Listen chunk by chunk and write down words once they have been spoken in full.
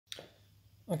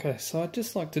Okay, so I'd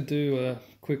just like to do a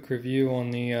quick review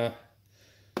on the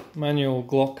manual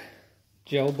Glock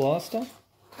gel blaster.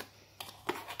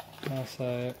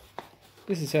 So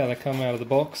this is how they come out of the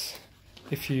box.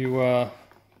 If you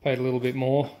paid a little bit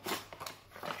more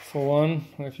for one,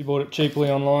 or if you bought it cheaply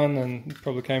online, then it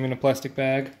probably came in a plastic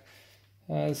bag.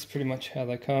 This is pretty much how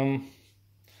they come.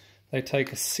 They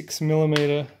take a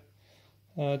 6mm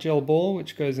gel ball,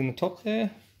 which goes in the top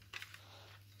there,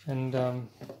 and I've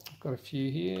got a few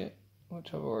here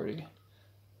which I've already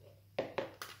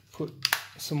put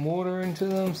some water into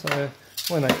them, so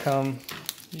when they come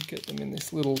you get them in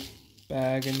this little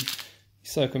bag and you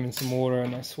soak them in some water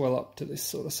and they swell up to this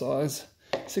sort of size.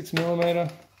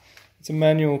 6mm. It's a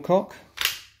manual cock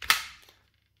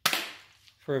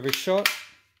for every shot.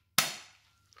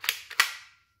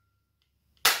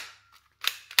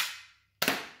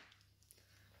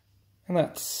 And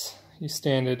that's your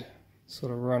standard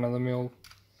sort of run-of-the-mill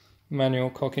manual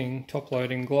cocking,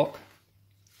 top-loading Glock.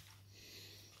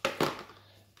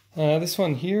 This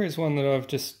one here is one that I've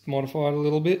just modified a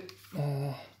little bit.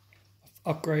 I've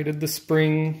upgraded the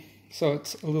spring so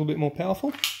it's a little bit more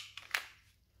powerful.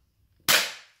 I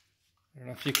don't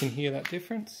know if you can hear that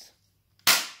difference.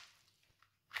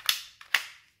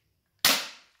 It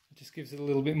just gives it a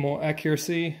little bit more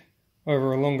accuracy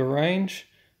over a longer range.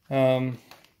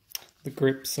 The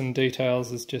grips and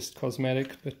details is just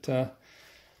cosmetic, but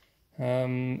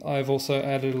I've also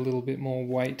added a little bit more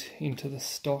weight into the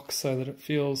stock so that it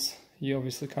feels, you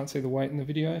obviously can't see the weight in the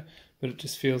video, but it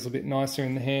just feels a bit nicer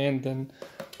in the hand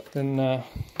than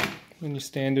your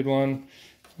standard one.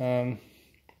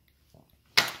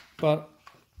 But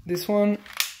this one,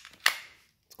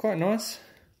 it's quite nice,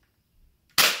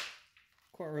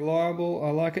 quite reliable. I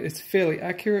like it. It's fairly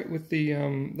accurate with the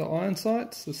iron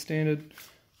sights. The standard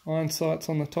iron sights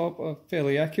on the top are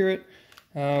fairly accurate.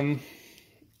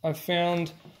 I've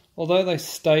found, although they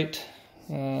state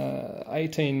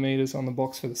 18 meters on the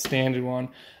box for the standard one,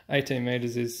 18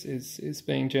 meters is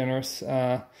being generous.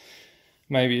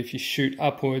 Maybe if you shoot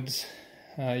upwards,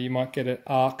 you might get an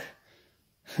arc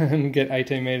and get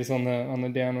 18 meters on the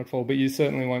downward fall, but you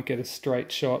certainly won't get a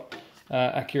straight shot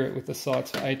accurate with the sights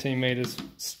for 18 meters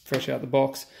fresh out the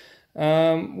box.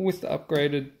 With the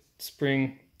upgraded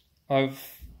spring, I've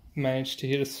managed to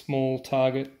hit a small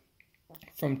target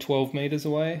from 12 meters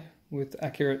away with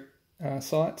accurate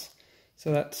sights,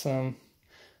 so that's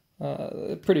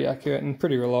pretty accurate and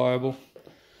pretty reliable.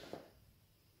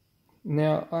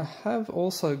 Now I have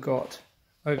also got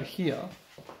over here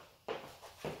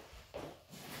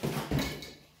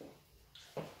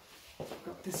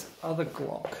this other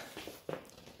Glock,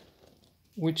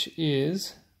 which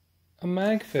is a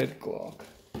mag-fed Glock.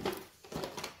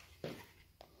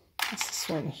 It's this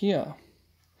one here.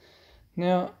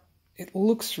 Now it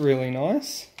looks really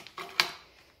nice.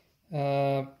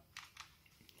 It's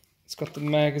got the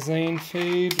magazine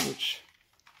feed, which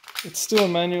it's still a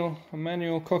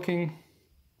manual cocking.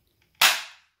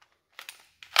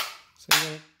 So you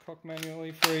gotta cock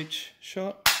manually for each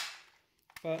shot.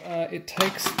 But it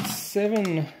takes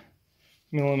 7mm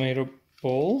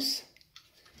balls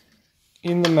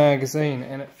in the magazine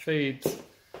and it feeds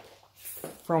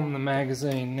from the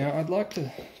magazine. Now I'd like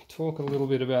to talk a little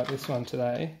bit about this one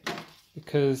today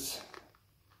because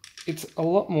it's a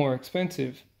lot more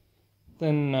expensive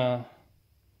than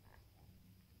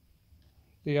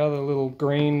the other little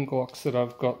green Glocks that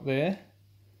I've got there,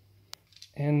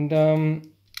 and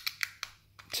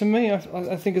to me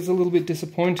I think it's a little bit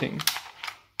disappointing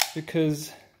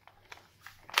because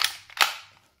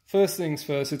first things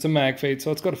first, it's a mag feed,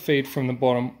 so it's got a feed from the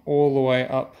bottom all the way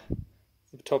up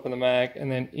to the top of the mag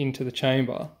and then into the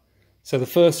chamber. So the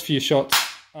first few shots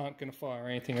aren't going to fire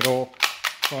anything at all.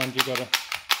 Find you've got to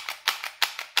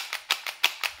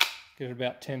get it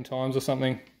about 10 times or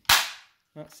something.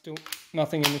 That's still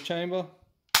nothing in the chamber.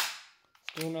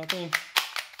 Still nothing.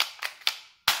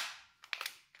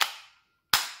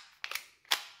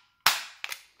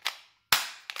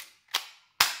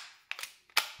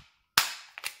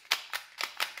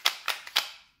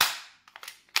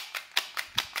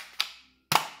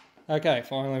 Okay,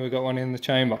 finally we've got one in the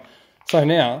chamber. So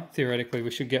now, theoretically,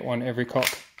 we should get one every cock.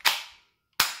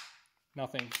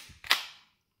 Nothing.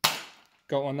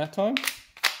 Got one that time?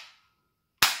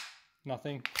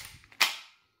 Nothing.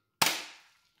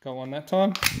 Got one that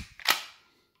time?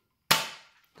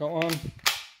 Got one?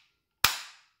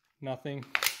 Nothing.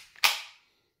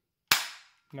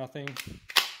 Nothing.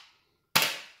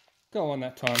 Got one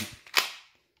that time?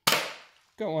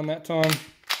 Got one that time?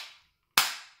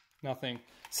 Nothing.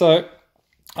 So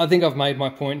I think I've made my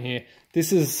point here.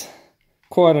 This is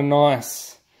quite a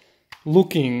nice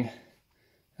looking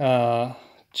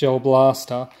gel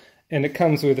blaster, and it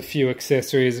comes with a few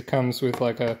accessories. It comes with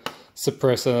like a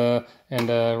suppressor and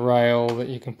a rail that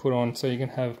you can put on, so you can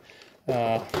have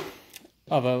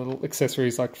other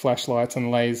accessories like flashlights and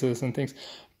lasers and things.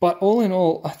 But all in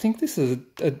all, I think this is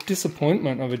a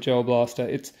disappointment of a gel blaster.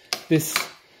 It's this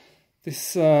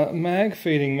mag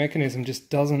feeding mechanism just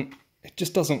doesn't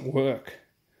work.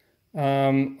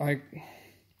 I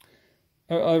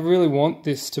really want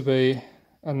this to be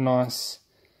a nice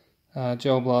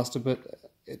gel blaster, but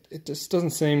it just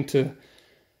doesn't seem to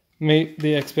meet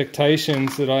the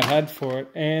expectations that I had for it,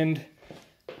 and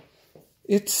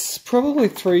it's probably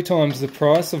 3 times the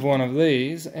price of one of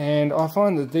these, and I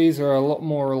find that these are a lot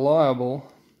more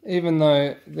reliable, even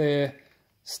though they're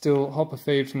still hopper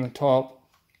feed from the top.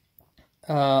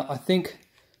 I think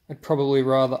I'd probably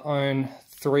rather own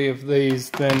 3 of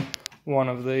these than 1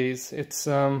 of these. It's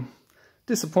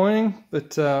disappointing,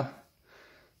 but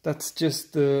that's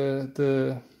just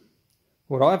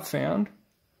what I've found.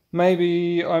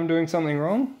 Maybe I'm doing something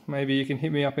wrong. Maybe you can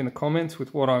hit me up in the comments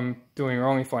with what I'm doing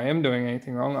wrong, if I am doing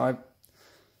anything wrong. I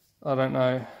don't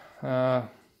know. I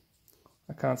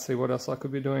can't see what else I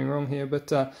could be doing wrong here.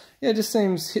 But yeah, it just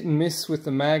seems hit and miss with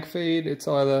the mag feed. It's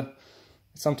either,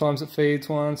 sometimes it feeds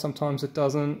one, sometimes it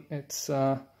doesn't. It's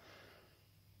a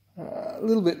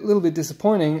little bit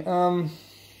disappointing.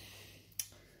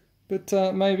 But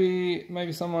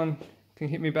maybe someone can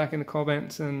hit me back in the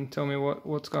comments and tell me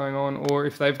what's going on, or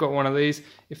if they've got one of these,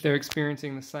 if they're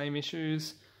experiencing the same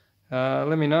issues,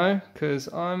 let me know,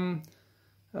 because I'm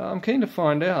keen to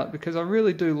find out, because I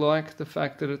really do like the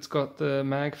fact that it's got the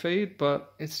mag feed,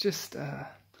 but it's just a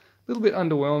little bit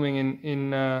underwhelming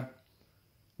in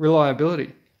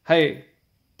reliability. Hey,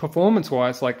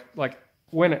 performance-wise, like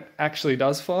when it actually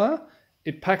does fire,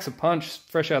 it packs a punch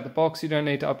fresh out the box. You don't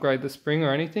need to upgrade the spring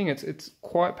or anything. It's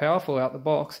quite powerful out the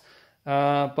box.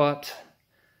 But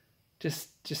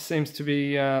just seems to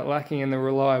be lacking in the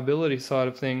reliability side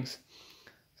of things.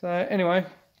 So anyway,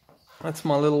 that's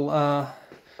my little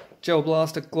gel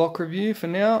blaster Glock review for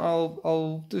now.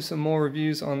 I'll do some more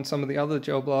reviews on some of the other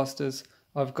gel blasters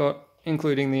I've got,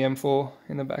 including the M4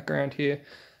 in the background here,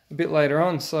 a bit later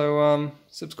on. So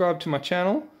subscribe to my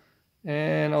channel,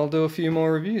 and I'll do a few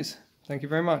more reviews. Thank you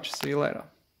very much. See you later.